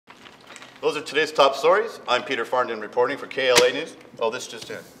Those are today's top stories. I'm Peter Farndon reporting for KLA News. Oh, this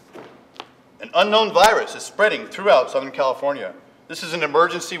just in. An unknown virus is spreading throughout Southern California. This is an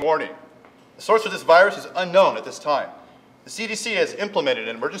emergency warning. The source of this virus is unknown at this time. The CDC has implemented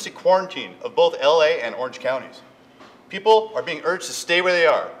an emergency quarantine of both LA and Orange counties. People are being urged to stay where they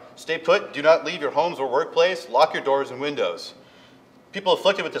are. Stay put, do not leave your homes or workplace, lock your doors and windows. People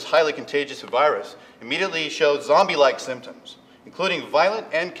afflicted with this highly contagious virus immediately show zombie-like symptoms, including violent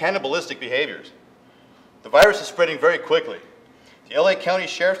and cannibalistic behaviors. The virus is spreading very quickly. The LA County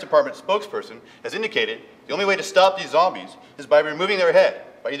Sheriff's Department spokesperson has indicated the only way to stop these zombies is by removing their head,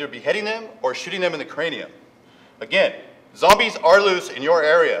 by either beheading them or shooting them in the cranium. Again, zombies are loose in your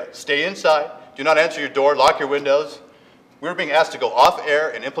area. Stay inside, do not answer your door, lock your windows. We're being asked to go off air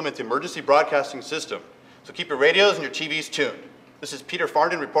and implement the emergency broadcasting system. So keep your radios and your TVs tuned. This is Peter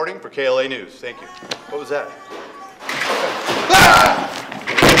Farndon reporting for KLA News. Thank you. What was that?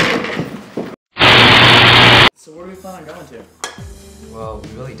 So where do we plan on going to? Well, we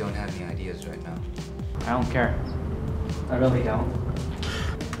really don't have any ideas right now. I don't care. I really don't.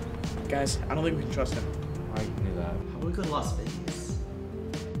 Guys, I don't think we can trust him. Why you do that? How about we go to Las Vegas?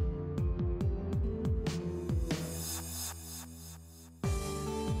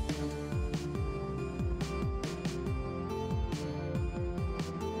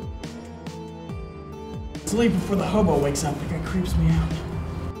 Let's leave before the hobo wakes up. That guy creeps me out.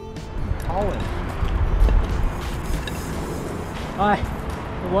 Colin.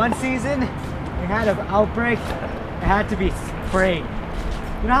 One season, we had an outbreak. It had to be sprayed.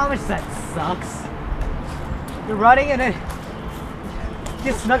 You know how much that sucks? You're running and then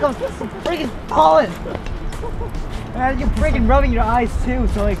you snuck up some freaking pollen. And you're freaking rubbing your eyes too,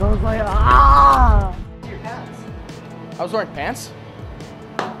 so it goes like, ah! Your pants. I was wearing pants?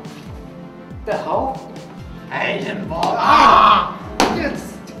 The hell? I didn't fall. Ah!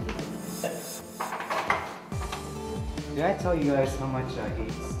 Did I tell you guys how much I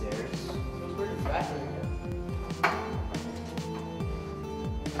hate stairs?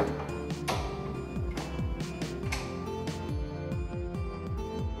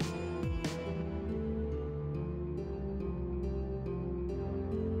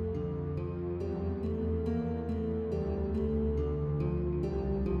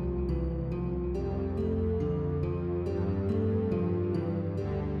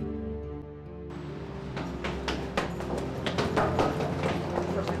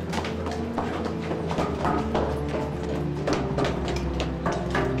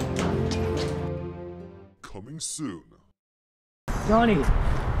 Coming soon. Johnny,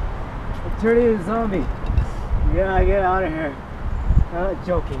 I'm turning into a zombie. You gotta get out of here. Not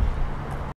joking.